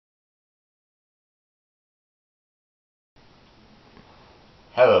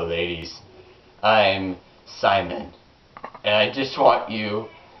Hello ladies, I'm Simon, and I just want you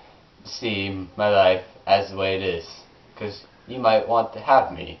to see my life as the way it is, because you might want to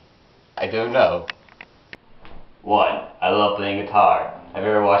have me. I don't know. 1. I love playing guitar. Have you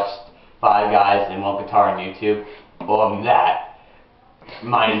ever watched 5 guys and 1 guitar on YouTube? Well, I'm that,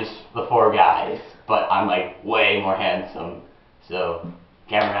 minus the 4 guys, but I'm like way more handsome, so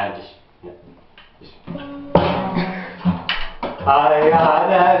cameraman just I got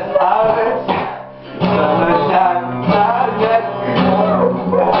that savage summertime sadness.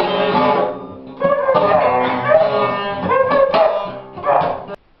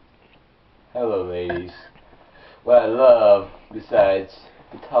 Hello ladies. What I love, besides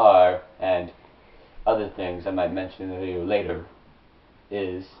guitar and other things I might mention in the video later,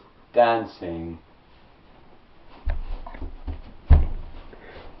 is dancing.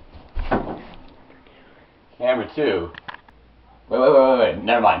 Camera 2. Wait,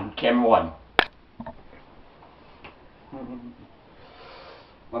 never mind. Camera 1.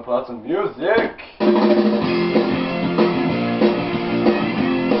 Wanna put out some music?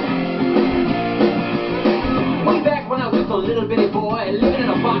 Way back when I was just a little bitty boy, living in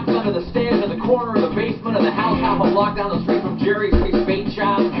a box under the stairs in the corner of the basement of the house half a block down the street from Jerry's Bait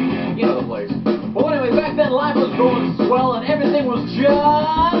Shop. You know the place. Well, anyway, back then life was going swell and everything was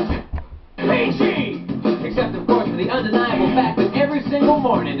just peachy! Except, of course, for the undeniable fact that every single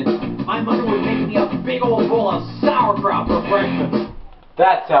morning, my mother would make me a big old bowl of sauerkraut for breakfast.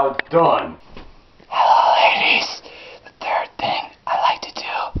 That's how it's done. Hello ladies, the third thing I like to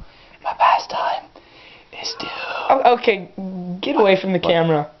do, my pastime, is to... Oh, okay, get away from the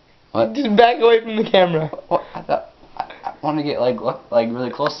camera. What? Just back away from the camera. What? I want to get like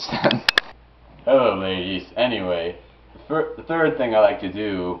really close to them. Hello ladies, anyway, the third thing I like to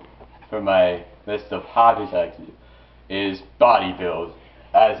do for my list of hobbies I like to do is body build,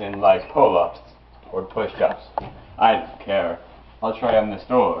 as in like pull-ups or push-ups. I don't care. I'll try on this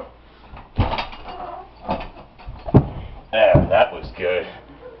door. There, that was good.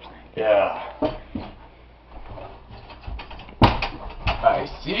 Yeah. I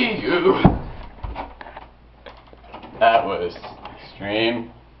see you. That was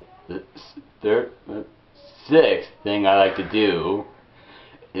extreme. The sixth thing I like to do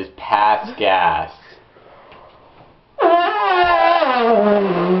is pass gas.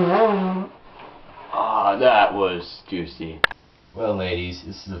 Ah, that was juicy. Well ladies,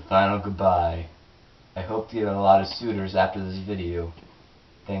 this is the final goodbye. I hope to get a lot of suitors after this video.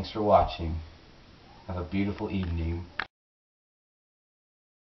 Thanks for watching. Have a beautiful evening.